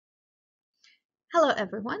Hello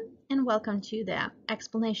everyone, and welcome to the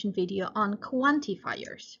explanation video on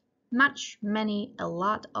quantifiers. Much, many, a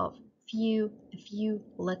lot of, few, a few,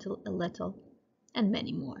 little, a little, and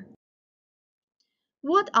many more.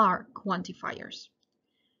 What are quantifiers?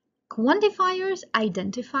 Quantifiers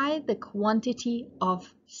identify the quantity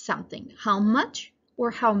of something, how much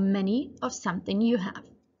or how many of something you have.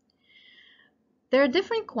 There are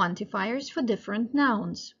different quantifiers for different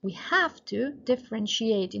nouns. We have to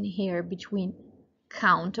differentiate in here between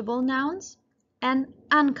countable nouns and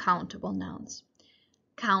uncountable nouns.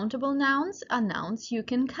 Countable nouns are nouns you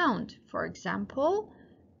can count. For example,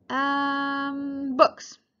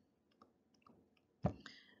 books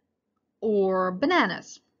or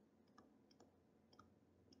bananas.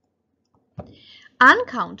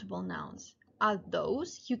 Uncountable nouns are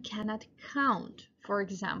those you cannot count. For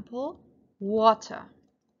example, water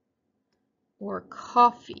or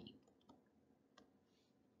coffee.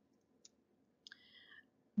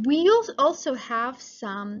 We also have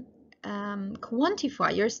some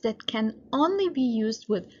quantifiers that can only be used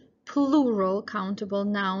with plural countable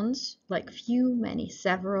nouns like few, many,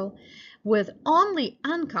 several, with only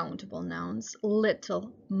uncountable nouns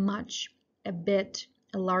little, much, a bit,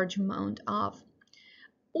 a large amount of,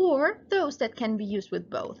 or those that can be used with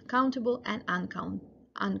both countable and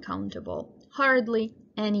uncountable, hardly,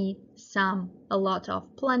 any, some, a lot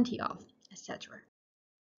of, plenty of, etc.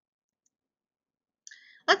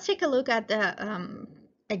 Let's take a look at the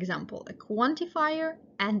example, a quantifier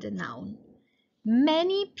and a noun.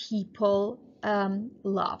 Many people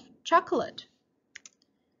love chocolate.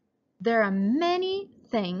 There are many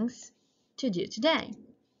things to do today.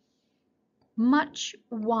 Much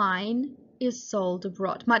wine is sold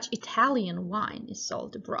abroad. Much Italian wine is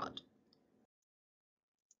sold abroad.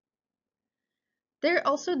 There are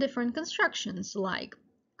also different constructions like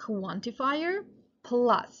quantifier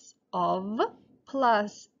plus of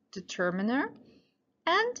plus determiner,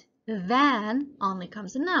 and then only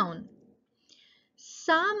comes a noun.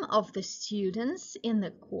 Some of the students in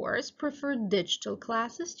the course prefer digital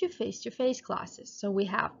classes to face-to-face classes. So we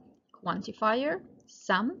have quantifier,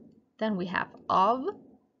 some, then we have of,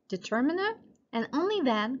 determiner, and only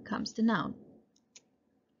then comes the noun.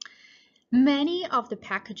 Many of the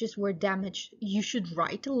packages were damaged. You should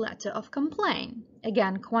write a letter of complaint.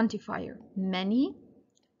 Again, quantifier, many,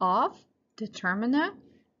 of, determiner,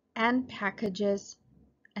 and packages,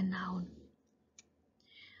 a noun.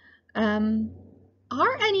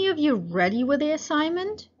 Are any of you ready with the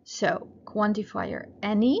assignment? So quantifier,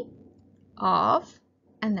 any, of,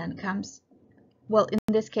 and then comes, well, in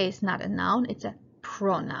this case, not a noun, it's a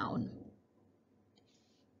pronoun.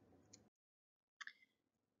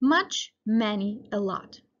 Much, many, a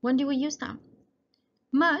lot. When do we use them?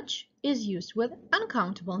 Much is used with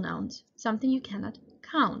uncountable nouns, something you cannot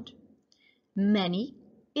count. Many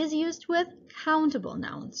is used with countable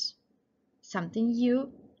nouns, something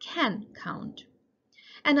you can count.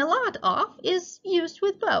 And a lot of is used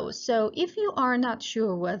with both. So if you are not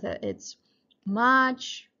sure whether it's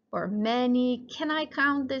much or many, can I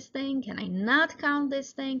count this thing? Can I not count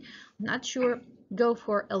this thing? I'm not sure. Go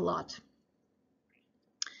for a lot.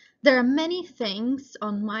 There are many things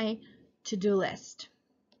on my to-do list.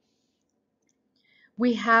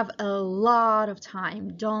 We have a lot of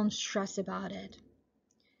time. Don't stress about it.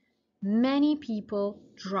 Many people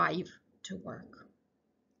drive to work.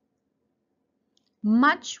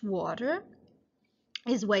 Much water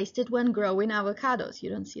is wasted when growing avocados. You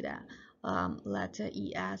don't see that letter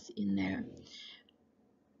ES in there.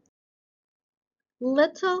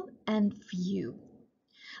 Little and few.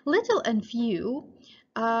 Little and few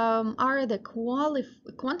are the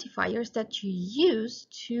quantifiers that you use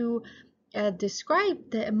to describe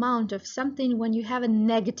the amount of something when you have a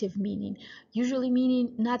negative meaning, usually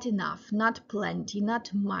meaning not enough, not plenty, not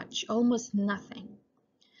much, almost nothing.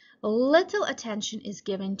 Little attention is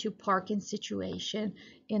given to parking situation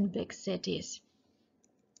in big cities,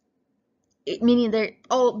 meaning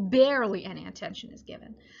barely any attention is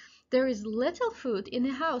given. There is little food in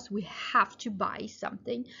the house. We have to buy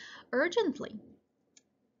something urgently.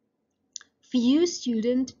 Few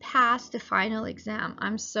students pass the final exam.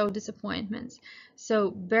 I'm so disappointed.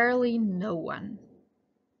 So barely no one.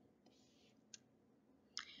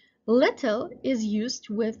 Little is used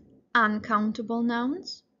with uncountable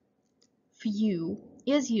nouns. Few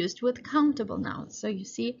is used with countable nouns. So you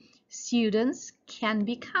see, students can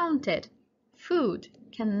be counted. Food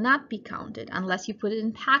cannot be counted unless you put it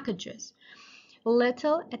in packages.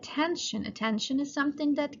 Little, attention. Attention is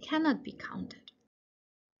something that cannot be counted.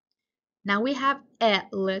 Now we have a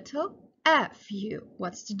little, a few.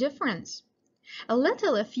 What's the difference? A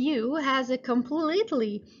little, a few has a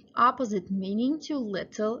completely opposite meaning to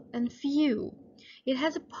little and few. It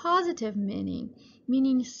has a positive meaning,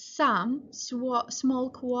 meaning some small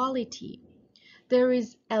quality. There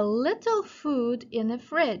is a little food in the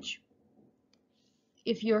fridge.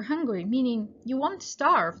 If you're hungry, meaning you won't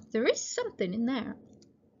starve, there is something in there.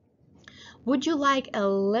 Would you like a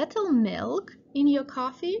little milk in your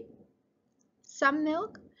coffee? Some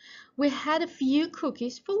milk? We had a few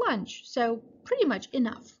cookies for lunch, so pretty much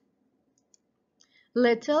enough.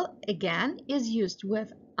 Little, again, is used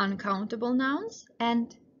with uncountable nouns,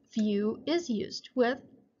 and few is used with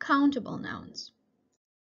countable nouns.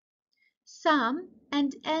 Some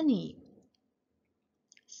and any.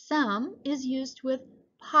 Some is used with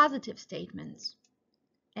positive statements.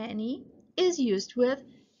 Any is used with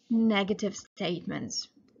negative statements.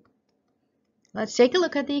 Let's take a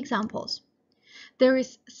look at the examples. There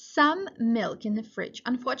is some milk in the fridge.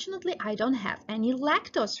 Unfortunately, I don't have any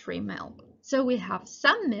lactose-free milk. So we have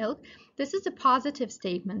some milk. This is a positive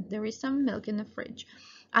statement. There is some milk in the fridge.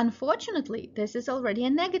 Unfortunately, this is already a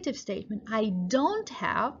negative statement. I don't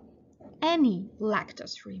have any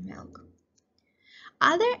lactose-free milk.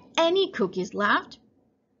 Are there any cookies left?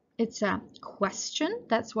 It's a question.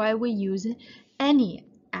 That's why we use any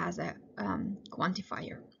as a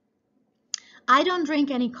quantifier. I don't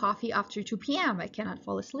drink any coffee after 2 p.m. I cannot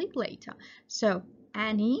fall asleep later. So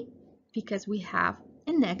any, because we have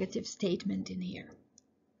a negative statement in here.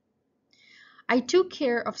 I took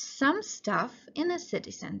care of some stuff in the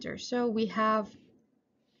city center. So we have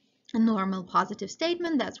a normal positive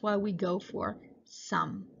statement. That's why we go for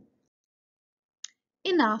some.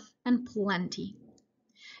 Enough and plenty.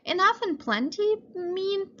 Enough and plenty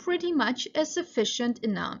mean pretty much a sufficient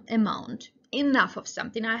amount. Enough of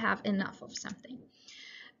something. I have enough of something.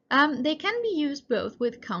 They can be used both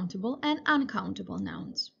with countable and uncountable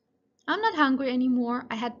nouns. I'm not hungry anymore.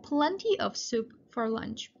 I had plenty of soup for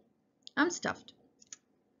lunch. I'm stuffed.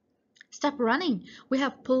 Stop running. We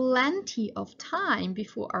have plenty of time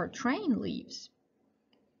before our train leaves.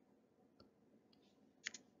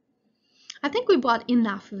 I think we bought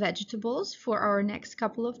enough vegetables for our next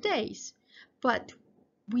couple of days, but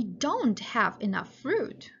we don't have enough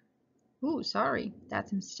fruit. Ooh, sorry,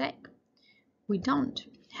 that's a mistake. We don't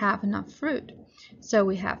have enough fruit. So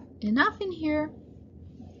we have enough in here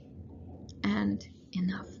and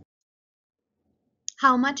enough.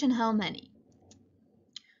 How much and how many?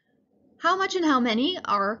 How much and how many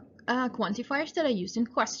are quantifiers that are used in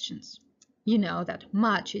questions. You know that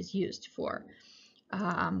much is used for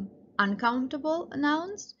uncountable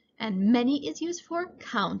nouns and many is used for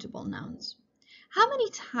countable nouns. How many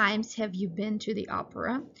times have you been to the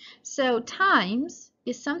opera? So times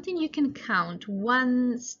is something you can count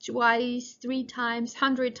once, twice, 3 times,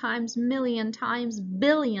 100 times, million times,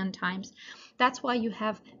 billion times. That's why you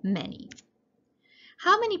have many.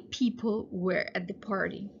 How many people were at the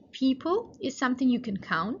party? People is something you can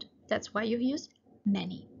count. That's why you use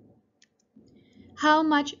many. How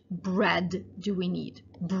much bread do we need?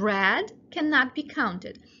 Bread cannot be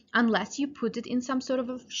counted unless you put it in some sort of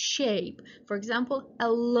a shape. For example, a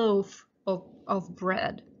loaf of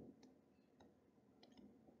bread.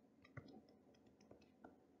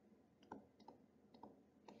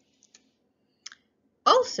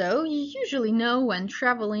 Also, you usually know when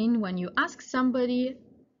traveling, when you ask somebody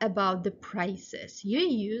about the prices, you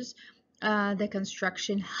use the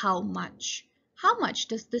construction how much. How much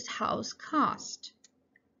does this house cost?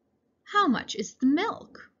 How much is the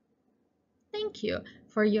milk? Thank you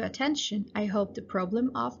for your attention. I hope the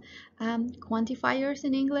problem of quantifiers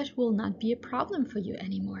in English will not be a problem for you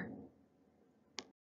anymore.